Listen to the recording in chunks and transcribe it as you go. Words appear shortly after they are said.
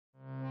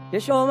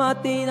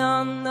Yashomati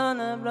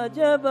Nandana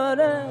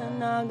Vrajabara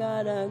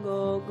Nagara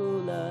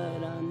Gokula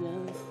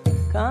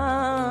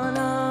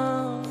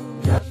Kana.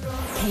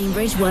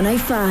 Cambridge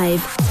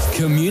 105.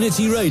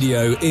 Community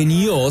radio in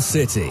your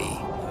city.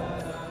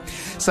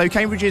 So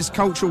Cambridge's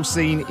cultural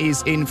scene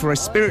is in for a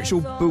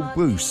spiritual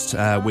boost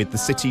with the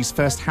city's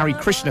first Hare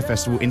Krishna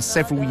festival in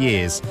several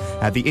years.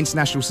 The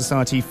International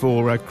Society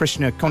for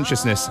Krishna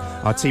Consciousness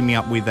are teaming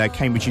up with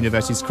Cambridge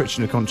University's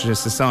Krishna Consciousness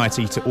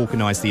Society to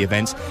organise the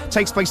event. It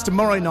takes place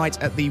tomorrow night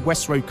at the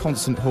West Road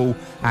Concert Hall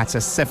at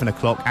 7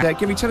 o'clock.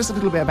 Gary, tell us a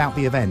little bit about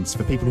the event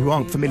for people who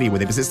aren't familiar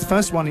with it, because it's the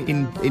first one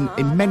in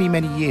many,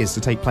 many years to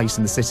take place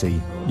in the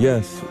city.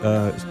 Yes,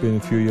 it's been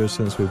a few years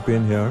since we've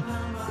been here.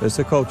 It's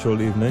a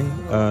cultural evening.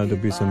 There'll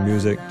be some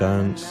music,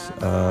 dance,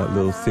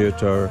 little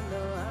theatre,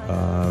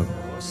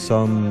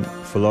 some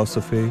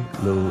philosophy,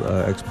 little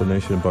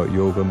explanation about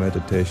yoga,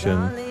 meditation,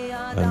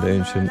 and the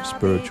ancient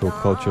spiritual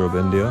culture of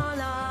India.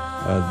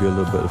 There'll be a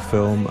little bit of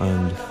film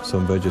and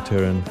some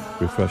vegetarian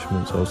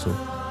refreshments also.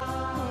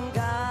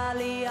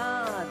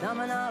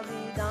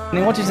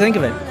 What did you think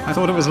of it? I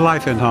thought it was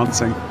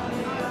life-enhancing.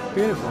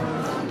 Beautiful.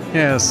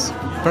 Yes,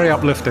 very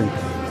uplifting.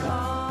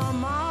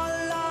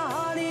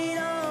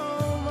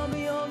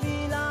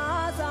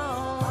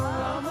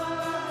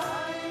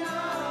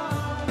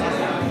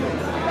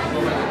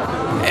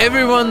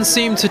 Everyone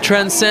seemed to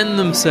transcend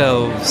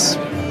themselves.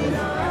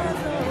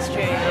 It's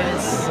true, it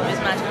was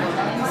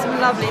magical. Some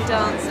lovely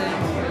dancing.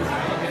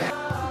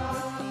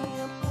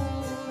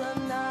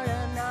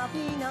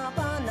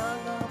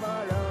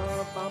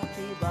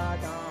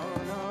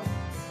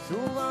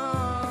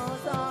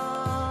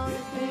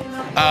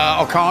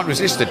 I can't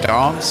resist the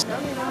dance.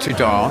 To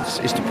dance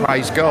is to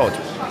praise God.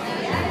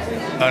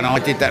 And I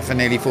did that for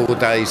nearly 4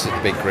 days at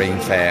the Big Green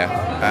Fair.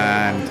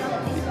 And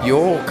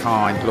your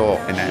kind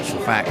lot, in actual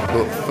fact,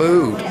 put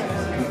food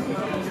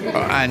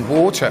and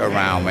water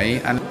around me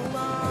and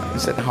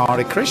said,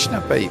 Hare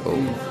Krishna, people.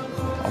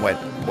 I went,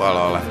 well,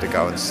 I'll have to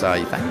go and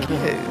say thank you.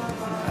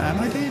 And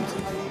I did.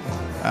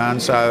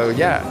 And so,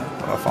 yeah,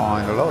 I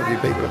find a lot of you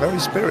people are very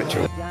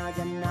spiritual.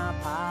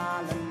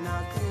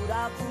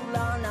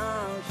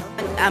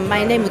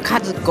 My name is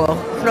Kazuko.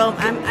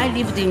 I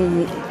lived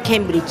in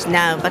Cambridge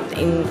now, but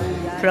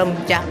from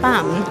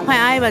Japan. When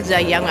I was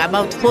young,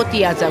 about 40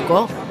 years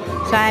ago,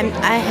 so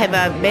I have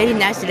a very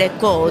nice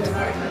record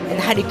in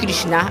Hare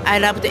Krishna. I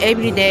loved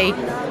every day.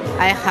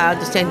 I heard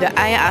and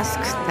I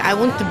asked, I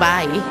want to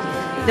buy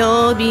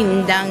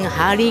Robindang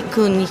Hare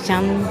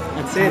Krishna.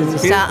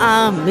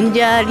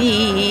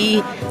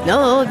 Munjari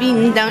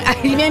Robindang. I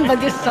remember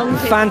this song.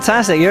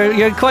 Fantastic.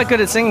 You're quite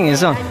good at singing your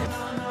song.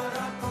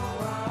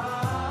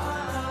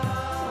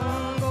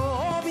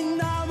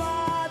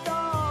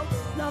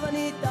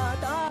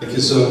 Thank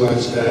you so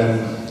much.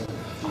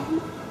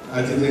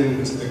 I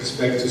didn't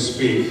expect to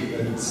speak,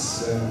 but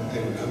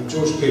I'm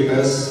George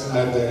Peppers.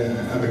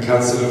 I'm a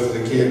councillor for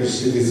the Cambridge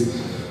City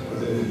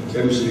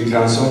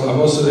Council.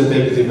 I'm also the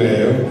Deputy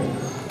Mayor.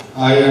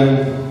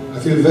 I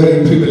feel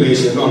very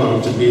privileged and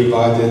honoured to be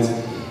invited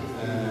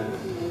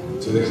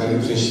to the Hare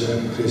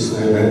Krishna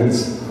event.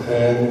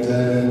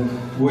 And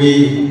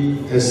we,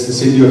 as the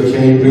City of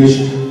Cambridge,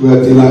 we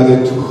are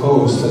delighted to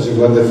host such a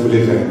wonderful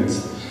event.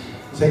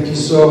 Thank you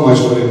so much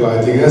for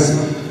inviting us.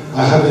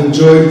 I have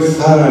enjoyed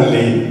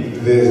thoroughly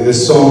the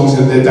songs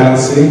and the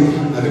dancing.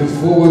 I look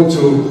forward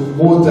to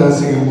more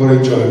dancing and more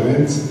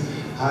enjoyment.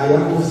 I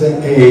am of the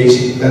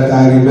age that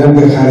I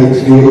remember Hare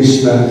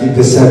Krishna in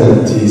the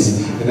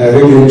 70s, and I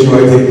really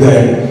enjoyed it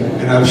then,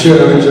 and I'm sure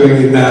I'm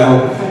enjoying it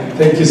now.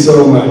 Thank you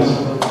so much.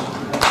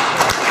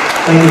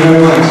 Thank you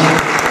very much. I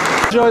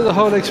enjoyed the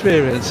whole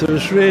experience. It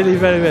was really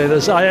very, very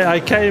nice. I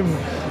came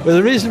with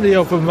a reasonably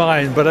open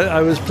mind, but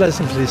I was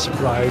pleasantly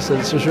surprised,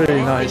 and it was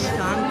really nice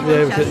to be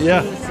able to,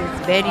 yeah.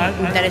 Very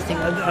interesting.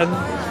 And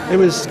it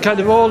was kind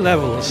of all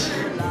levels.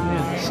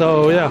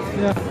 So yeah.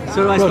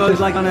 So I suppose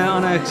like on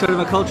a sort of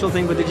a cultural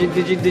thing. But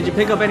did you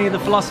pick up any of the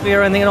philosophy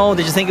or anything at all?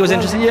 Did you think it was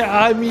interesting? Yeah,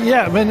 I mean,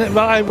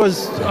 I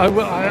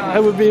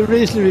would be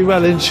reasonably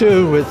well in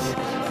tune with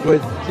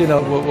you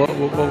know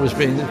what was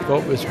being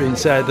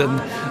said, and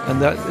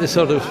that is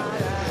sort of.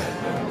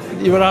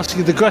 You were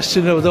asking the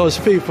question of those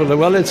people.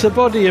 Well, it's a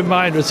body and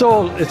mind. It's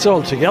all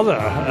together,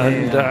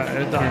 and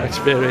that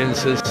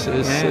experience is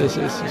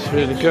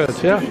really good.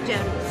 Yeah.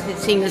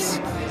 Things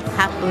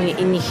happen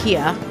in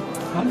here.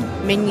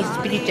 Many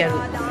spiritual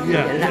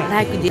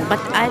like this, but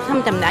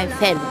sometimes I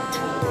felt.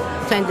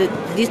 So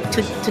this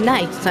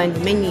tonight, so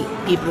many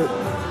people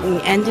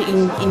and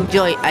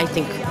enjoy. I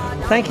think.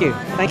 Thank you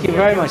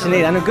very much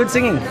indeed, and a good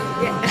singing.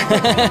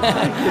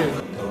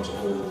 Yeah.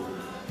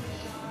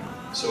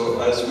 So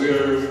as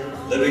we're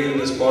living in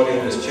this body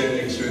and it's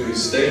changing through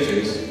these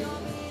stages,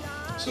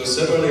 so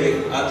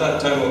similarly at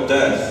that time of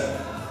death,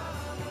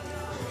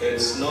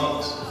 it's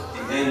not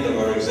the end of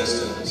our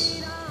existence.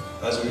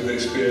 As we've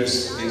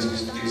experienced these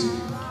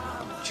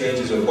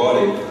changes of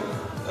body,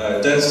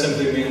 death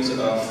simply means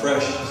a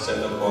fresh set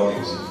of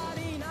bodies.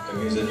 It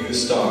means a new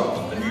start,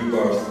 a new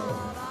birth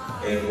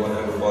in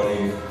whatever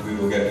body we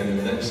will get in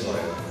the next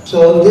life.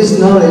 So this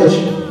knowledge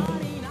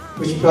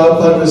which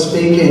Prabhupada was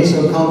speaking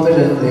so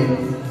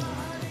confidently,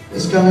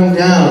 is coming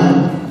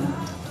down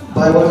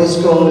by what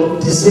is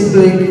called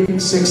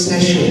disciplic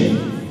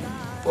succession,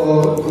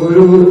 or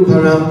Guru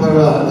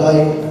Parampara,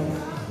 like,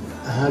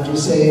 how do you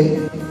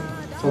say,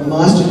 from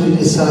master to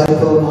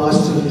disciple,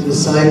 master to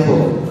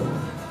disciple.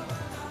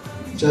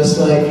 Just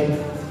like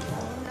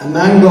a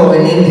mango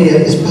in India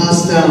is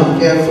passed down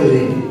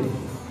carefully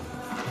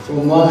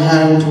from one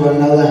hand to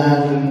another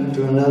hand and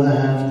to another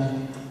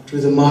hand to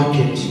the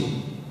market,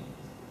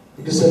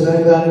 because it's a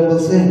very valuable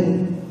thing.